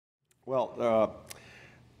Well,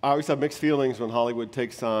 I always have mixed feelings when Hollywood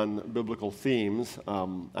takes on biblical themes.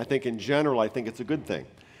 I think in general, I think it's a good thing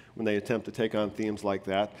when they attempt to take on themes like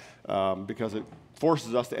that because it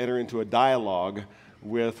forces us to enter into a dialogue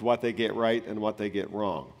with what they get right and what they get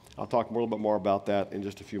wrong. I'll talk a little bit more about that in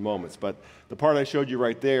just a few moments. But the part I showed you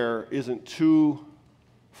right there isn't too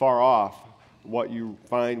far off what you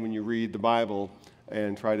find when you read the Bible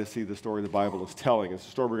and try to see the story the Bible is telling. It's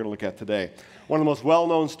the story we're going to look at today. One of the most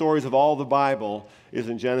well-known stories of all the Bible is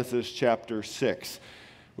in Genesis chapter 6.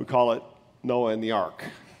 We call it Noah and the Ark.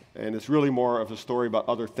 And it's really more of a story about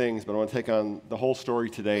other things, but I want to take on the whole story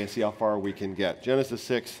today and see how far we can get. Genesis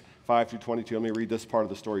 6, 5 through 22. Let me read this part of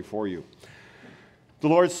the story for you. The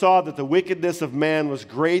Lord saw that the wickedness of man was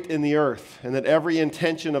great in the earth, and that every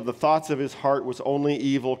intention of the thoughts of his heart was only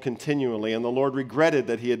evil continually. And the Lord regretted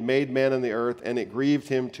that he had made man in the earth, and it grieved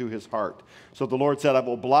him to his heart. So the Lord said, I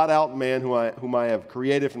will blot out man whom I have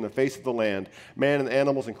created from the face of the land, man and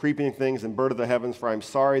animals and creeping things and bird of the heavens, for I am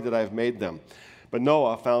sorry that I have made them. But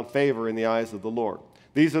Noah found favor in the eyes of the Lord.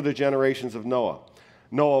 These are the generations of Noah.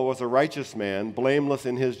 Noah was a righteous man, blameless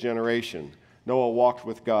in his generation. Noah walked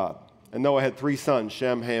with God. And Noah had 3 sons,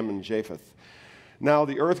 Shem, Ham, and Japheth. Now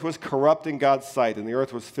the earth was corrupt in God's sight, and the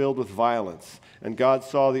earth was filled with violence. And God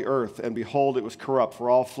saw the earth, and behold, it was corrupt, for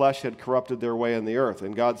all flesh had corrupted their way in the earth.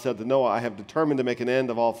 And God said to Noah, I have determined to make an end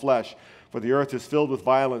of all flesh, for the earth is filled with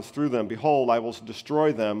violence through them. Behold, I will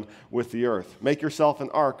destroy them with the earth. Make yourself an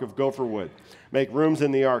ark of gopher wood. Make rooms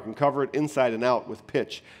in the ark, and cover it inside and out with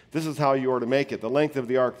pitch. This is how you are to make it. The length of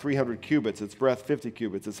the ark, 300 cubits, its breadth, 50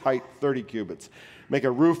 cubits, its height, 30 cubits. Make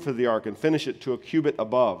a roof for the ark, and finish it to a cubit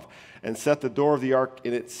above, and set the door of the ark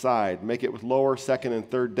in its side. Make it with lower, second, and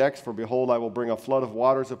third decks, for behold, I will bring a flood of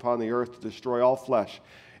waters upon the earth to destroy all flesh,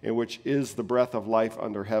 in which is the breath of life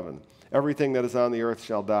under heaven. Everything that is on the earth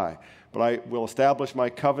shall die. But I will establish my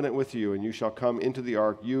covenant with you, and you shall come into the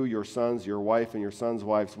ark, you, your sons, your wife, and your sons'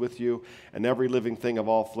 wives with you, and every living thing of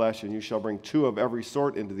all flesh, and you shall bring 2 of every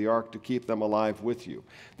sort into the ark to keep them alive with you.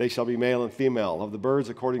 They shall be male and female, of the birds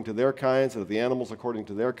according to their kinds, and of the animals according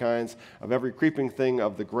to their kinds, of every creeping thing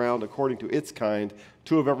of the ground according to its kind.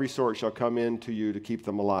 2 of every sort shall come in to you to keep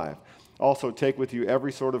them alive. Also take with you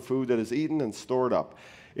every sort of food that is eaten, and store it up.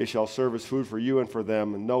 It shall serve as food for you and for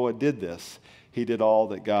them. And Noah did this. He did all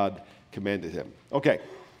that God commanded him. Okay,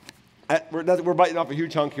 we're biting off a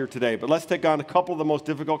huge chunk here today, but let's take on a couple of the most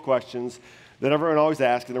difficult questions that everyone always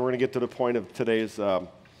asks, and then we're going to get to the point of today's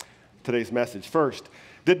message. First,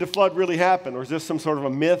 did the flood really happen, or is this some sort of a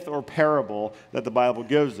myth or parable that the Bible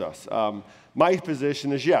gives us? My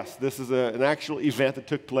position is yes, this is an actual event that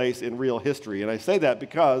took place in real history, and I say that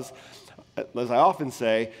because, as I often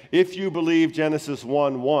say, if you believe Genesis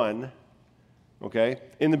 1:1, okay,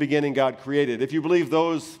 in the beginning God created. If you believe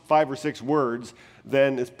those 5 or 6 words,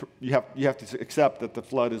 then you have to accept that the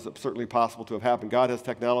flood is certainly possible to have happened. God has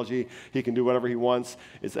technology. He can do whatever he wants.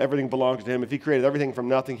 Everything belongs to him. If he created everything from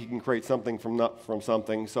nothing, he can create something from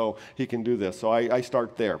something, so he can do this. So I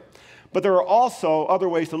start there. But there are also other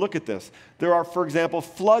ways to look at this. There are, for example,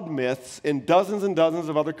 flood myths in dozens and dozens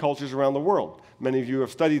of other cultures around the world. Many of you have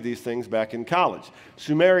studied these things back in college.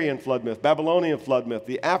 Sumerian flood myth, Babylonian flood myth,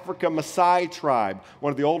 the Africa Maasai tribe, one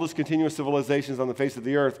of the oldest continuous civilizations on the face of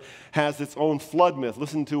the earth, has its own flood myth.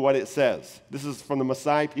 Listen to what it says. This is from the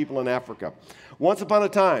Maasai people in Africa. Once upon a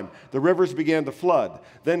time, the rivers began to flood.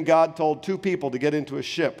 Then God told 2 people to get into a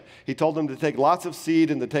ship. He told them to take lots of seed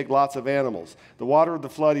and to take lots of animals. The water of the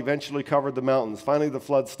flood eventually covered the mountains. Finally, the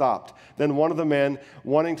flood stopped. Then one of the men,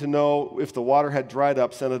 wanting to know if the water had dried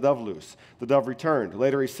up, sent a dove loose. The dove returned.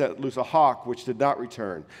 Later, he set loose a hawk, which did not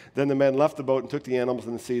return. Then the men left the boat and took the animals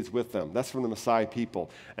and the seeds with them. That's from the Maasai people.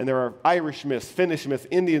 And there are Irish myths, Finnish myths,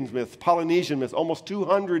 Indian myths, Polynesian myths, almost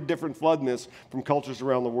 200 different flood myths from cultures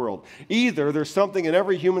around the world. Either there's something in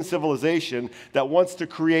every human civilization that wants to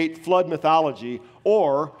create flood mythology,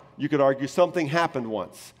 or you could argue something happened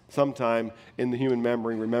once, sometime in the human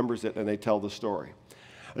memory remembers it and they tell the story.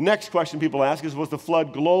 The next question people ask is, was the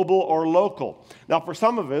flood global or local? Now, for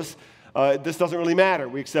some of us, this doesn't really matter.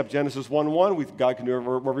 We accept Genesis 1:1. God can do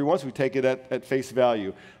whatever he wants. We take it at face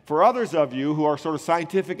value. For others of you who are sort of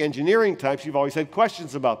scientific engineering types, you've always had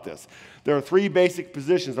questions about this. There are 3 basic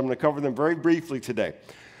positions. I'm going to cover them very briefly today.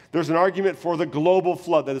 There's an argument for the global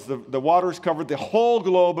flood. That is, the waters covered the whole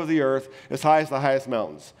globe of the earth as high as the highest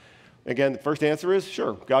mountains. Again, the first answer is,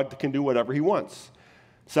 sure, God can do whatever he wants.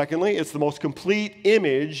 Secondly, it's the most complete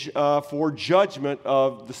image for judgment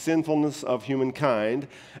of the sinfulness of humankind.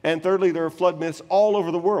 And thirdly, there are flood myths all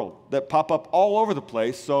over the world that pop up all over the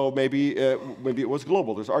place, so maybe it was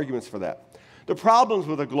global. There's arguments for that. The problems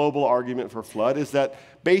with a global argument for flood is that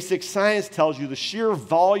basic science tells you the sheer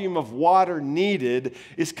volume of water needed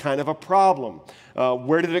is kind of a problem.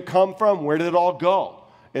 Where did it come from? Where did it all go?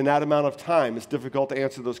 In that amount of time, it's difficult to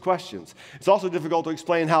answer those questions. It's also difficult to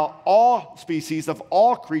explain how all species of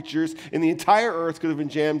all creatures in the entire earth could have been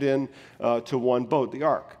jammed in to one boat, the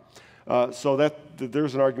ark. So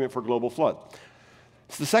there's an argument for global flood.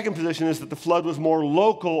 So the second position is that the flood was more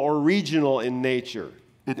local or regional in nature.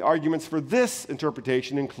 The arguments for this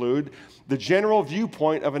interpretation include the general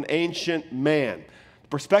viewpoint of an ancient man. The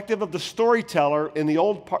perspective of the storyteller in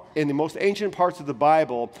the most ancient parts of the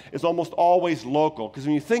Bible is almost always local, because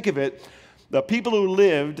when you think of it, the people who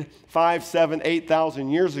lived 5, 7, 8,000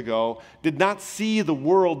 years ago did not see the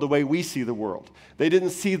world the way we see the world. They didn't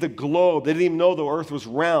see the globe. They didn't even know the earth was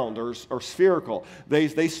round or spherical.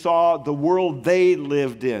 They saw the world they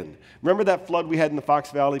lived in. Remember that flood we had in the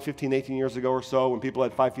Fox Valley 15, 18 years ago or so when people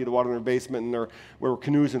had 5 feet of water in their basement and there were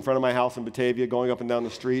canoes in front of my house in Batavia going up and down the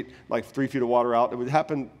street, like 3 feet of water out. It would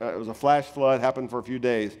happen, it was a flash flood, happened for a few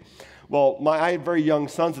days. Well, I had very young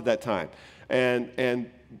sons at that time, and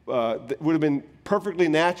it would have been perfectly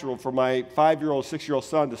natural for my 5-year-old, 6-year-old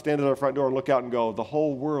son to stand at our front door and look out and go, the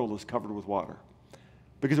whole world is covered with water.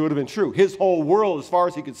 Because it would have been true. His whole world, as far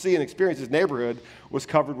as he could see and experience, his neighborhood was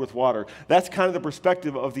covered with water. That's kind of the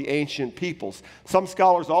perspective of the ancient peoples. Some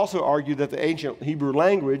scholars also argue that the ancient Hebrew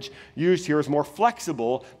language used here is more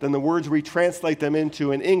flexible than the words we translate them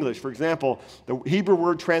into in English. For example, the Hebrew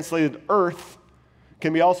word translated earth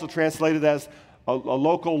can be also translated as a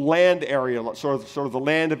local land area, sort of the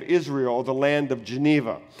land of Israel or the land of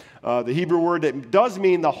Geneva. The Hebrew word that does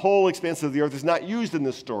mean the whole expanse of the earth is not used in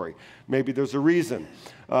this story. Maybe there's a reason.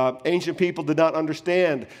 Ancient people did not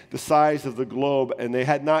understand the size of the globe, and they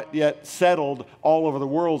had not yet settled all over the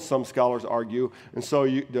world, some scholars argue. And so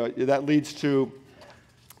that leads to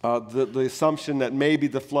the assumption that maybe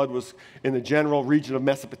the flood was in the general region of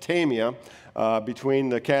Mesopotamia, between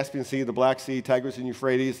the Caspian Sea, the Black Sea, Tigris and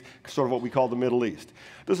Euphrates, sort of what we call the Middle East.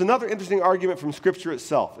 There's another interesting argument from Scripture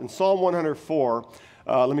itself. In Psalm 104,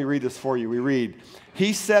 let me read this for you. We read,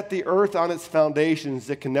 "He set the earth on its foundations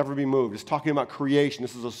that can never be moved." It's talking about creation.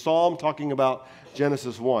 This is a psalm talking about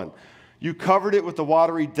Genesis 1. "You covered it with the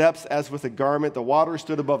watery depths as with a garment. The waters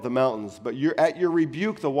stood above the mountains. But at your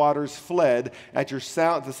rebuke, the waters fled. At the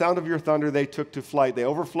sound of your thunder, they took to flight. They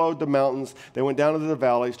overflowed the mountains. They went down into the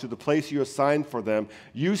valleys to the place you assigned for them.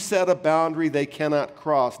 You set a boundary they cannot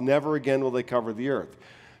cross. Never again will they cover the earth."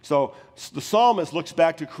 So the psalmist looks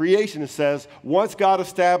back to creation and says, once God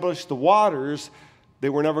established the waters, they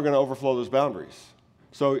were never going to overflow those boundaries.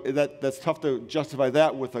 So that's tough to justify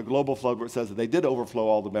that with a global flood where it says that they did overflow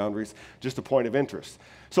all the boundaries, just a point of interest.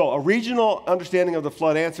 So a regional understanding of the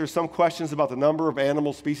flood answers some questions about the number of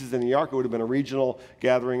animal species in the ark. It would have been a regional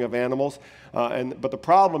gathering of animals. But the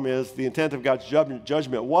problem is the intent of God's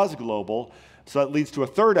judgment was global. So that leads to a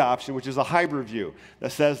third option, which is a hybrid view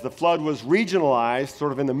that says the flood was regionalized,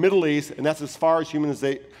 sort of in the Middle East, and that's as far as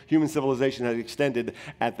human civilization had extended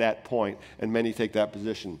at that point, and many take that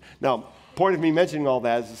position. Now, point of me mentioning all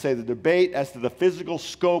that is to say the debate as to the physical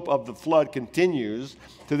scope of the flood continues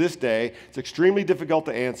to this day. It's extremely difficult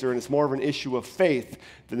to answer, and it's more of an issue of faith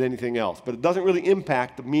than anything else. But it doesn't really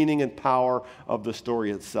impact the meaning and power of the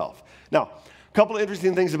story itself. Now, a couple of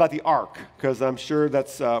interesting things about the ark, because I'm sure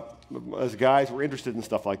that's, as guys, we're interested in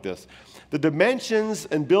stuff like this. The dimensions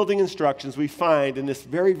and building instructions we find in this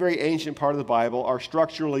very, very ancient part of the Bible are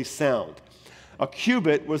structurally sound. A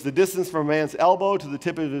cubit was the distance from a man's elbow to the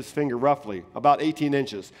tip of his finger, roughly, about 18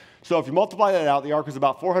 inches. So if you multiply that out, the ark was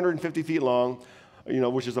about 450 feet long,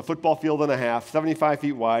 which is a football field and a half, 75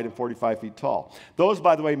 feet wide and 45 feet tall. Those,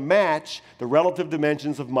 by the way, match the relative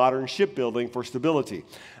dimensions of modern shipbuilding for stability.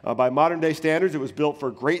 By modern-day standards, it was built for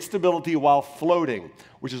great stability while floating,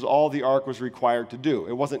 which is all the ark was required to do.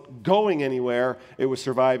 It wasn't going anywhere, it was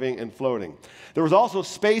surviving and floating. There was also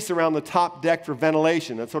space around the top deck for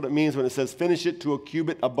ventilation. That's what it means when it says finish it to a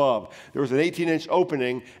cubit above. There was an 18-inch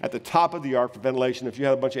opening at the top of the ark for ventilation. If you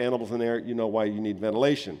had a bunch of animals in there, you know why you need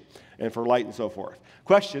ventilation, and for light and so forth.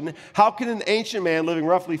 Question, how can an ancient man living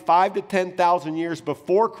roughly 5,000 to 10,000 years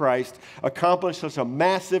before Christ accomplish such a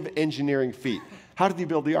massive engineering feat? How did he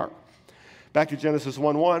build the ark? Back to Genesis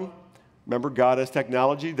 1:1. Remember, God has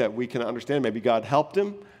technology that we can understand. Maybe God helped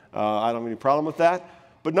him. I don't have any problem with that.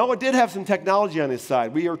 But Noah did have some technology on his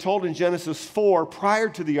side. We are told in Genesis 4, prior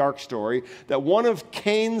to the ark story, that one of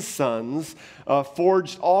Cain's sons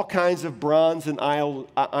forged all kinds of bronze and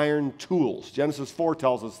iron tools. Genesis 4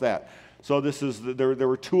 tells us that. So there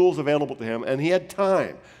were tools available to him, and he had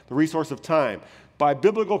time, the resource of time. By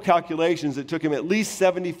biblical calculations, it took him at least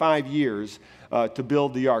 75 years to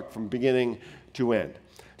build the ark from beginning to end.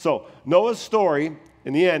 So Noah's story,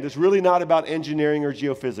 in the end, is really not about engineering or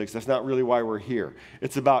geophysics. That's not really why we're here.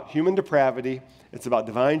 It's about human depravity. It's about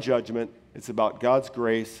divine judgment. It's about God's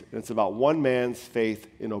grace. And it's about one man's faith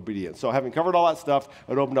in obedience. So having covered all that stuff,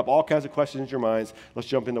 I'd opened up all kinds of questions in your minds. Let's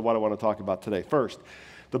jump into what I want to talk about today. First,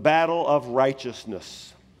 the battle of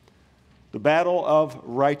righteousness. The battle of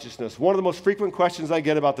righteousness. One of the most frequent questions I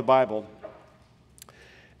get about the Bible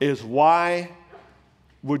is, why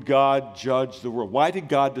would God judge the world? Why did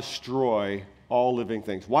God destroy all living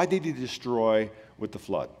things? Why did he destroy with the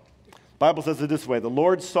flood? The Bible says it this way: the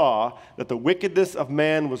Lord saw that the wickedness of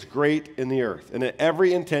man was great in the earth, and that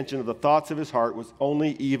every intention of the thoughts of his heart was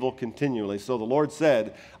only evil continually. So the Lord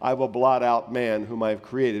said, I will blot out man whom I have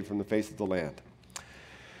created from the face of the land.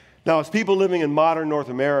 Now, as people living in modern North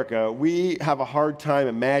America, we have a hard time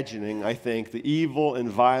imagining, I think, the evil and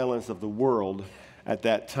violence of the world at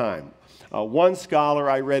that time. One scholar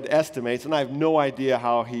I read estimates, and I have no idea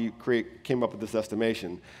how he came up with this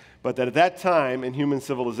estimation, but that at that time in human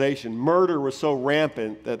civilization, murder was so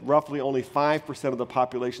rampant that roughly only 5% of the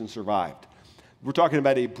population survived. We're talking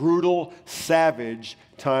about a brutal, savage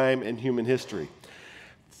time in human history.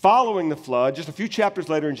 Following the flood, just a few chapters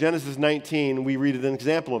later in Genesis 19, we read an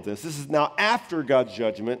example of this. This is now after God's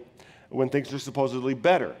judgment, when things are supposedly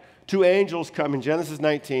better. Two angels come in Genesis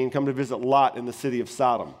 19, come to visit Lot in the city of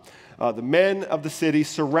Sodom. The men of the city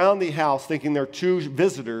surround the house thinking there are two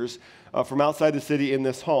visitors from outside the city in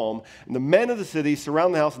this home. And the men of the city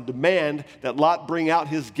surround the house and demand that Lot bring out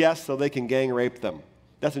his guests so they can gang rape them.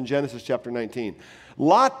 That's in Genesis chapter 19.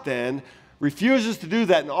 Lot then refuses to do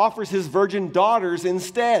that and offers his virgin daughters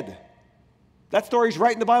instead. That story's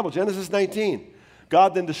right in the Bible, Genesis 19.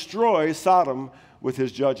 God then destroys Sodom with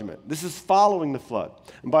his judgment. This is following the flood.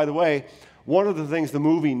 And by the way, one of the things the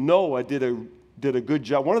movie Noah did a good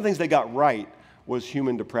job. One of the things they got right was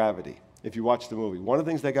human depravity. If you watch the movie, one of the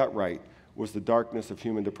things they got right was the darkness of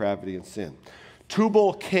human depravity and sin.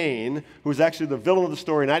 Tubal-Cain, who was actually the villain of the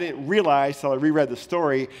story, and I didn't realize until I reread the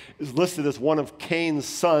story, is listed as one of Cain's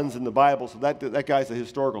sons in the Bible, so that guy's a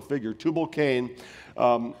historical figure. Tubal-Cain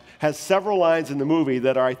has several lines in the movie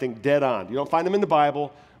that are, I think, dead on. You don't find them in the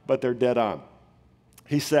Bible, but they're dead on.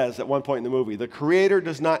 He says at one point in the movie, the Creator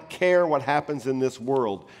does not care what happens in this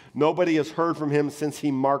world. Nobody has heard from him since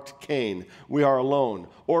he marked Cain. We are alone,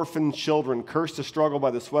 orphaned children, cursed to struggle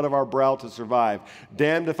by the sweat of our brow to survive.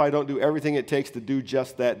 Damned if I don't do everything it takes to do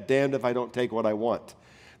just that. Damned if I don't take what I want.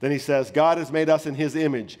 Then he says, God has made us in his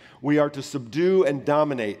image. We are to subdue and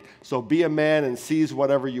dominate. So be a man and seize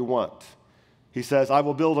whatever you want. He says, I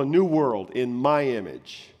will build a new world in my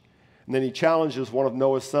image. And then he challenges one of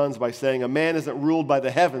Noah's sons by saying, a man isn't ruled by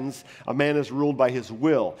the heavens, a man is ruled by his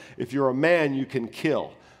will. If you're a man, you can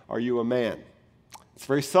kill. Are you a man? It's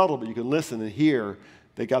very subtle, but you can listen and hear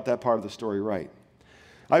they got that part of the story right.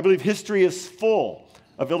 I believe history is full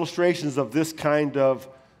of illustrations of this kind of,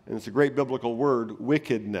 and it's a great biblical word,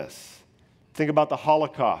 wickedness. Think about the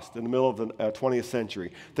Holocaust in the middle of the 20th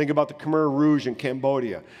century. Think about the Khmer Rouge in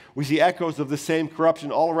Cambodia. We see echoes of the same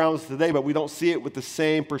corruption all around us today, but we don't see it with the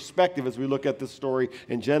same perspective as we look at this story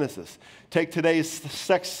in Genesis. Take today's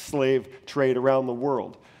sex slave trade around the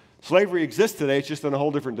world. Slavery exists today, it's just in a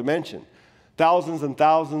whole different dimension. Thousands and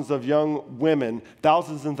thousands of young women,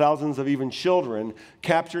 thousands and thousands of even children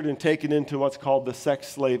captured and taken into what's called the sex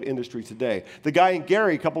slave industry today. The guy in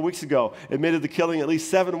Gary a couple weeks ago admitted to killing at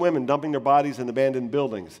least 7 women, dumping their bodies in abandoned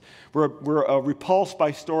buildings. We're repulsed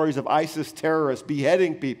by stories of ISIS terrorists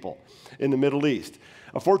beheading people in the Middle East.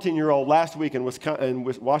 A 14-year-old last week in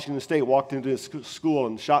Washington State walked into his school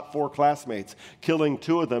and shot 4 classmates, killing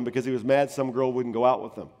 2 of them because he was mad some girl wouldn't go out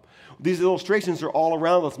with them. These illustrations are all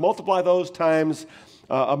around us. Multiply those times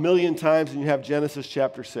 1,000,000 times, and you have Genesis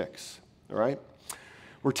chapter 6. All right?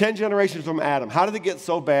 We're 10 generations from Adam. How did it get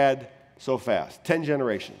so bad so fast? 10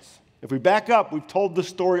 generations. If we back up, we've told the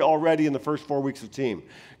story already in the first 4 weeks of team.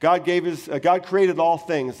 God created all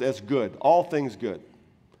things as good, all things good.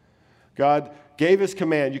 God gave his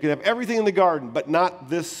command. You can have everything in the garden, but not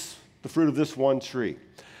the fruit of this one tree.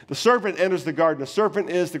 The serpent enters the garden. The serpent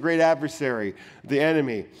is the great adversary, the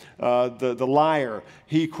enemy, the liar.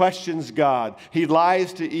 He questions God. He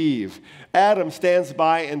lies to Eve. Adam stands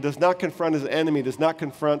by and does not confront his enemy, does not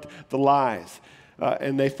confront the lies.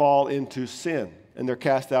 And they fall into sin, and they're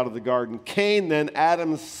cast out of the garden. Cain, then,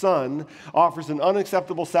 Adam's son, offers an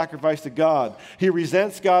unacceptable sacrifice to God. He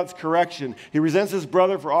resents God's correction. He resents his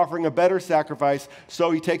brother for offering a better sacrifice,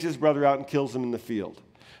 so he takes his brother out and kills him in the field.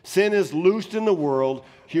 Sin is loosed in the world.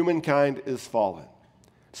 Humankind is fallen.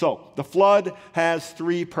 So the flood has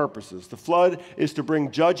three purposes. The flood is to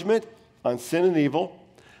bring judgment on sin and evil,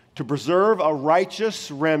 to preserve a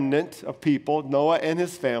righteous remnant of people, Noah and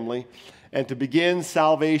his family, and to begin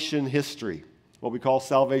salvation history, what we call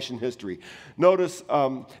salvation history. Notice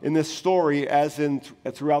in this story, as in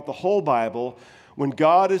throughout the whole Bible, when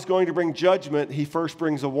God is going to bring judgment, he first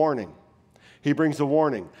brings a warning. He brings a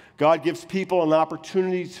warning. God gives people an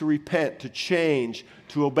opportunity to repent, to change,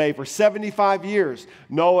 to obey. For 75 years,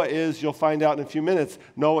 Noah is, you'll find out in a few minutes,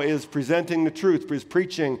 Noah is presenting the truth, is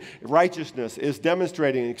preaching righteousness, is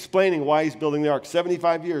demonstrating and explaining why he's building the ark.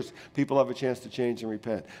 75 years, people have a chance to change and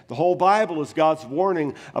repent. The whole Bible is God's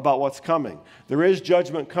warning about what's coming. There is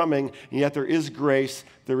judgment coming, and yet there is grace,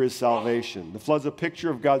 there is salvation. The flood's a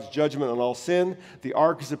picture of God's judgment on all sin. The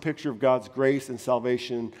ark is a picture of God's grace and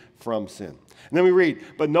salvation from sin. And then we read,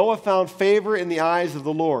 but Noah found favor in the eyes of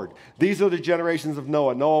the Lord. These are the generations of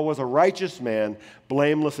Noah. Noah was a righteous man,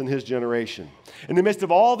 blameless in his generation. In the midst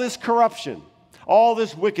of all this corruption, all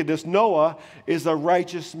this wickedness, Noah is a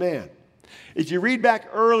righteous man. If you read back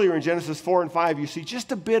earlier in Genesis 4 and 5, you see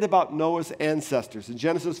just a bit about Noah's ancestors. In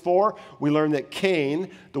Genesis 4, we learn that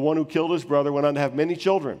Cain, the one who killed his brother, went on to have many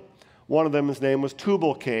children. One of them, his name was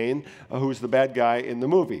Tubal-Cain, who's the bad guy in the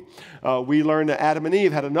movie. We learn that Adam and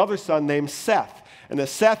Eve had another son named Seth, and that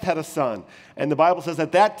Seth had a son. And the Bible says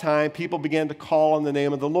at that time, people began to call on the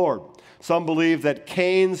name of the Lord. Some believe that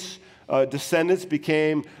Cain's descendants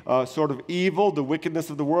became sort of evil, the wickedness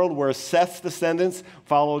of the world, whereas Seth's descendants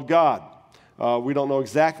followed God. We don't know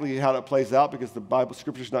exactly how that plays out because the Bible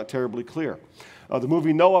scripture is not terribly clear. The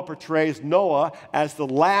movie Noah portrays Noah as the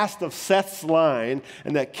last of Seth's line,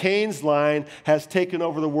 and that Cain's line has taken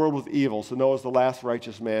over the world with evil. So Noah's the last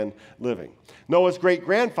righteous man living. Noah's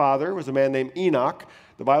great-grandfather was a man named Enoch.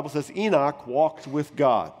 The Bible says Enoch walked with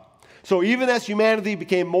God. So even as humanity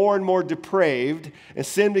became more and more depraved and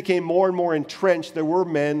sin became more and more entrenched, there were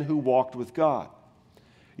men who walked with God.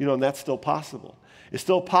 You know, and that's still possible. It's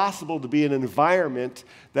still possible to be in an environment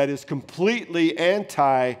that is completely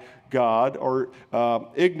anti-God or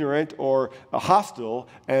ignorant or hostile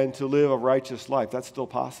and to live a righteous life. That's still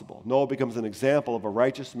possible. Noah becomes an example of a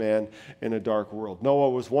righteous man in a dark world.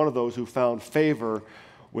 Noah was one of those who found favor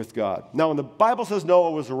with God. Now, when the Bible says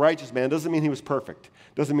Noah was a righteous man, it doesn't mean he was perfect.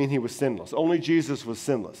 It doesn't mean he was sinless. Only Jesus was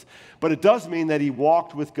sinless. But it does mean that he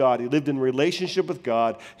walked with God. He lived in relationship with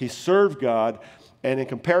God. He served God. And in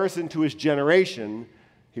comparison to his generation,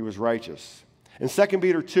 he was righteous. In 2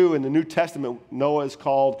 Peter 2, in the New Testament, Noah is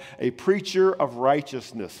called a preacher of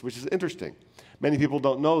righteousness, which is interesting. Many people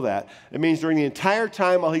don't know that. It means during the entire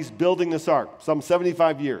time while he's building this ark, some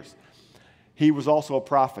 75 years, he was also a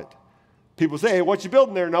prophet. People say, hey, what you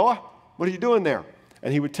building there, Noah? What are you doing there?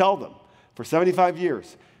 And he would tell them. For 75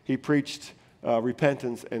 years, he preached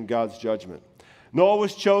repentance and God's judgment. Noah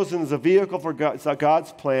was chosen as a vehicle for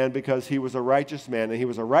God's plan because he was a righteous man, and he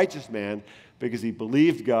was a righteous man because he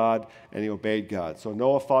believed God and he obeyed God. So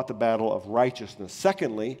Noah fought the battle of righteousness.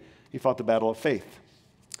 Secondly, he fought the battle of faith.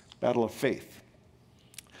 Battle of faith.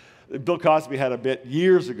 Bill Cosby had a bit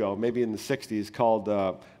years ago, maybe in the 60s, called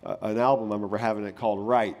an album, I remember having it called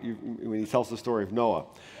Right, when he tells the story of Noah.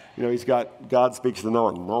 You know, he's got, God speaks to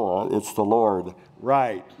Noah, Noah, it's the Lord.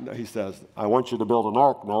 Right, he says, I want you to build an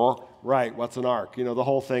ark, Noah. Right, what's an ark? You know, the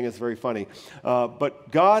whole thing is very funny.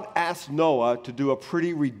 But God asked Noah to do a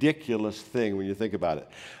pretty ridiculous thing when you think about it.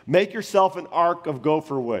 Make yourself an ark of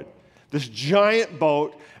gopher wood, this giant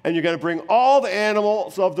boat, and you're going to bring all the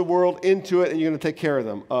animals of the world into it, and you're going to take care of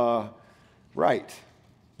them. Right,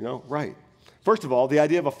 you know, right. First of all, the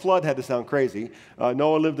idea of a flood had to sound crazy.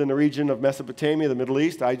 Noah lived in the region of Mesopotamia, the Middle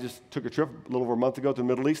East. I just took a trip a little over a month ago to the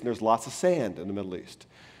Middle East, and there's lots of sand in the Middle East.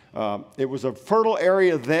 It was a fertile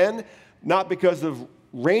area then, not because of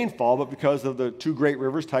rainfall, but because of the two great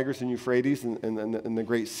rivers, Tigris and Euphrates, and the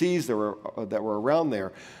great seas that were around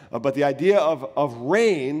there. But the idea of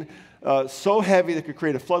rain so heavy that could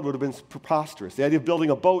create a flood would have been preposterous. The idea of building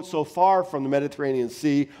a boat so far from the Mediterranean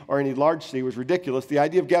Sea or any large sea was ridiculous. The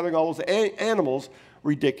idea of gathering all those animals,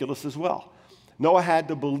 ridiculous as well. Noah had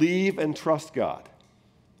to believe and trust God,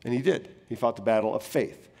 and he did. He fought the battle of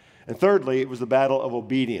faith. And thirdly, it was the battle of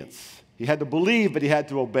obedience. He had to believe, but he had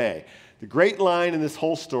to obey. The great line in this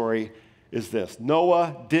whole story is this: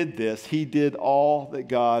 Noah did this. He did all that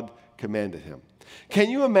God commanded him. Can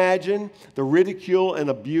you imagine the ridicule and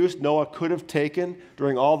abuse Noah could have taken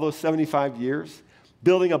during all those 75 years?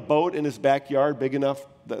 Building a boat in his backyard big enough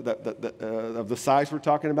of the size we're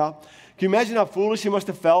talking about? Can you imagine how foolish he must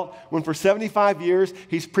have felt when for 75 years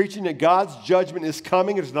he's preaching that God's judgment is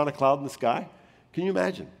coming and there's not a cloud in the sky? Can you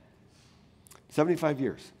imagine? 75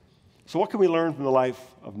 years. So what can we learn from the life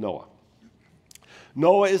of Noah?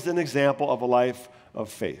 Noah is an example of a life of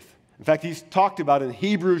faith. In fact, he's talked about in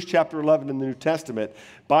Hebrews chapter 11 in the New Testament.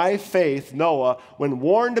 By faith, Noah, when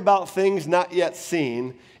warned about things not yet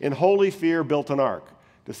seen, in holy fear built an ark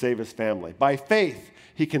to save his family. By faith,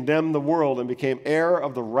 he condemned the world and became heir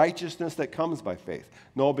of the righteousness that comes by faith.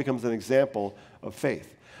 Noah becomes an example of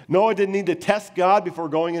faith. Noah didn't need to test God before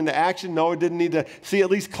going into action. Noah didn't need to see at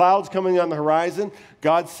least clouds coming on the horizon.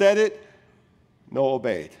 God said it, Noah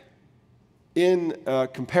obeyed. In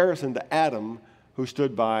comparison to Adam, who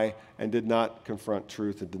stood by and did not confront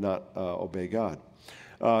truth and did not obey God.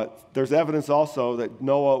 There's evidence also that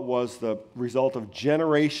Noah was the result of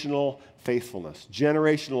generational faithfulness,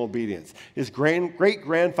 generational obedience. His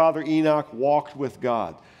great-grandfather Enoch walked with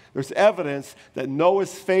God. There's evidence that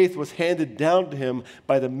Noah's faith was handed down to him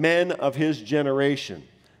by the men of his generation.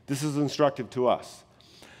 This is instructive to us.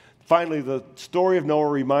 Finally, the story of Noah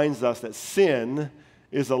reminds us that sin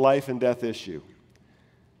is a life and death issue.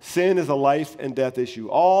 Sin is a life and death issue.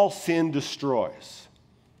 All sin destroys.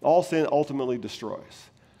 All sin ultimately destroys.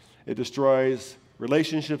 It destroys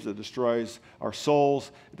relationships. It destroys our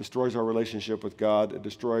souls. It destroys our relationship with God. It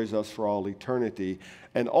destroys us for all eternity.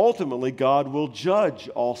 And ultimately, God will judge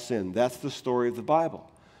all sin. That's the story of the Bible.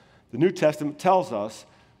 The New Testament tells us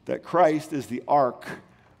that Christ is the ark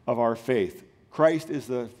of our faith. Christ is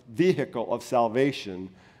the vehicle of salvation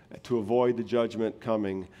to avoid the judgment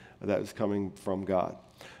that is coming from God.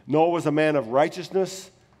 Noah was a man of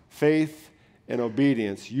righteousness, faith, and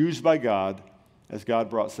obedience used by God as God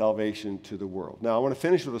brought salvation to the world. Now, I want to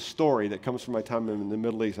finish with a story that comes from my time in the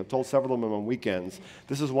Middle East. I've told several of them on weekends.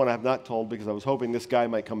 This is one I have not told because I was hoping this guy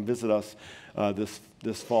might come visit us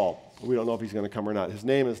this fall. We don't know if he's going to come or not. His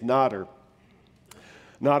name is Nader.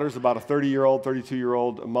 Nader's about a 30-year-old,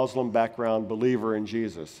 32-year-old Muslim background believer in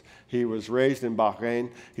Jesus. He was raised in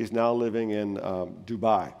Bahrain. He's now living in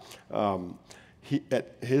Dubai.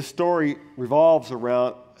 His story revolves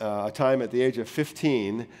around a time at the age of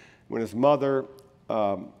 15 when his mother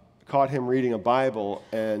caught him reading a Bible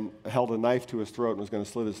and held a knife to his throat and was going to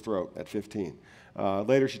slit his throat at 15.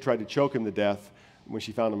 Later, she tried to choke him to death when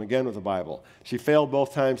she found him again with a Bible. She failed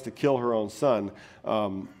both times to kill her own son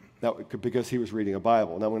because he was reading a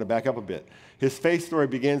Bible. Now, I'm going to back up a bit. His faith story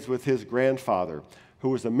begins with his grandfather, who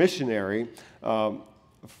was a missionary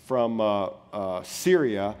from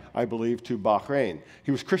Syria, I believe, to Bahrain.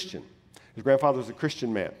 He was Christian. His grandfather was a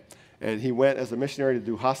Christian man. And he went as a missionary to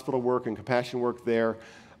do hospital work and compassion work there.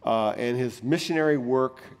 And his missionary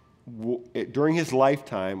work during his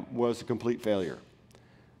lifetime was a complete failure.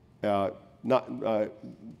 Nader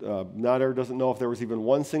doesn't know if there was even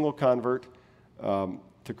one single convert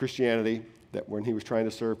to Christianity that when he was trying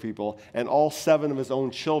to serve people. And all 7 of his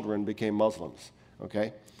own children became Muslims.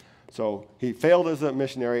 Okay? So he failed as a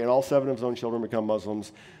missionary, and all 7 of his own children become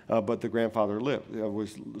Muslims, but the grandfather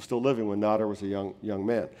was still living when Nader was a young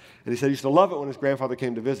man. And he said he used to love it when his grandfather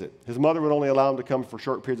came to visit. His mother would only allow him to come for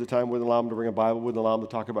short periods of time, wouldn't allow him to bring a Bible, wouldn't allow him to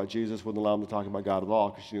talk about Jesus, wouldn't allow him to talk about God at all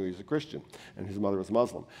because she knew he was a Christian, and his mother was a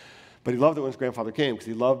Muslim. But he loved it when his grandfather came because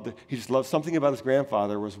he just loved something about his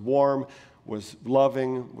grandfather. Was warm, was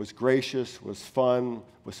loving, was gracious, was fun,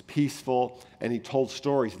 was peaceful, and he told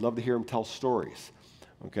stories. He loved to hear him tell stories.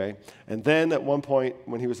 Okay? And then at one point,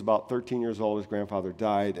 when he was about 13 years old, his grandfather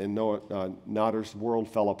died, and Nader's world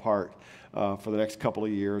fell apart for the next couple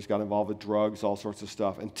of years, got involved with drugs, all sorts of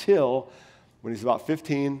stuff, until when he was about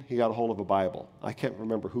 15, he got a hold of a Bible. I can't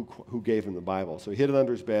remember who gave him the Bible. So he hid it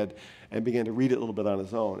under his bed and began to read it a little bit on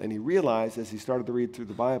his own. And he realized as he started to read through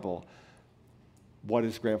the Bible what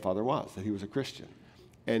his grandfather was, that he was a Christian.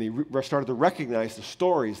 And he started to recognize the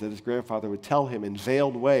stories that his grandfather would tell him in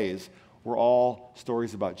veiled ways were all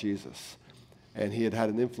stories about Jesus. And he had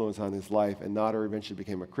had an influence on his life, and Nader eventually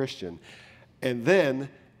became a Christian. And then,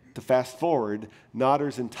 to fast forward,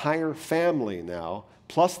 Nader's entire family now,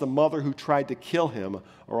 plus the mother who tried to kill him,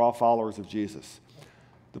 are all followers of Jesus.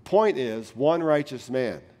 The point is, one righteous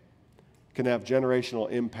man can have generational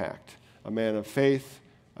impact. A man of faith,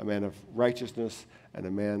 a man of righteousness, and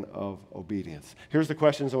a man of obedience. Here's the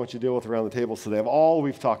questions I want you to deal with around the tables today of all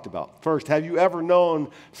we've talked about. First, have you ever known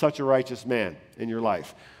such a righteous man in your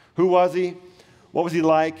life? Who was he? What was he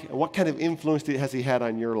like? And what kind of influence has he had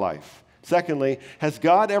on your life? Secondly, has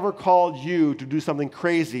God ever called you to do something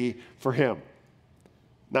crazy for him?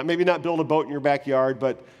 Maybe not build a boat in your backyard,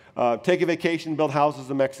 but take a vacation, build houses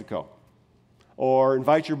in Mexico. Or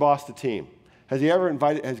invite your boss to team. Has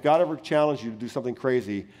God ever challenged you to do something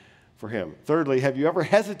crazy for him? Thirdly, have you ever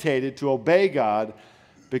hesitated to obey God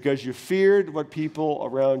because you feared what people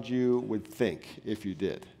around you would think if you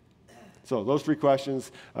did? So those 3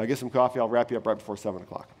 questions. Get some coffee. I'll wrap you up right before 7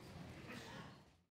 o'clock.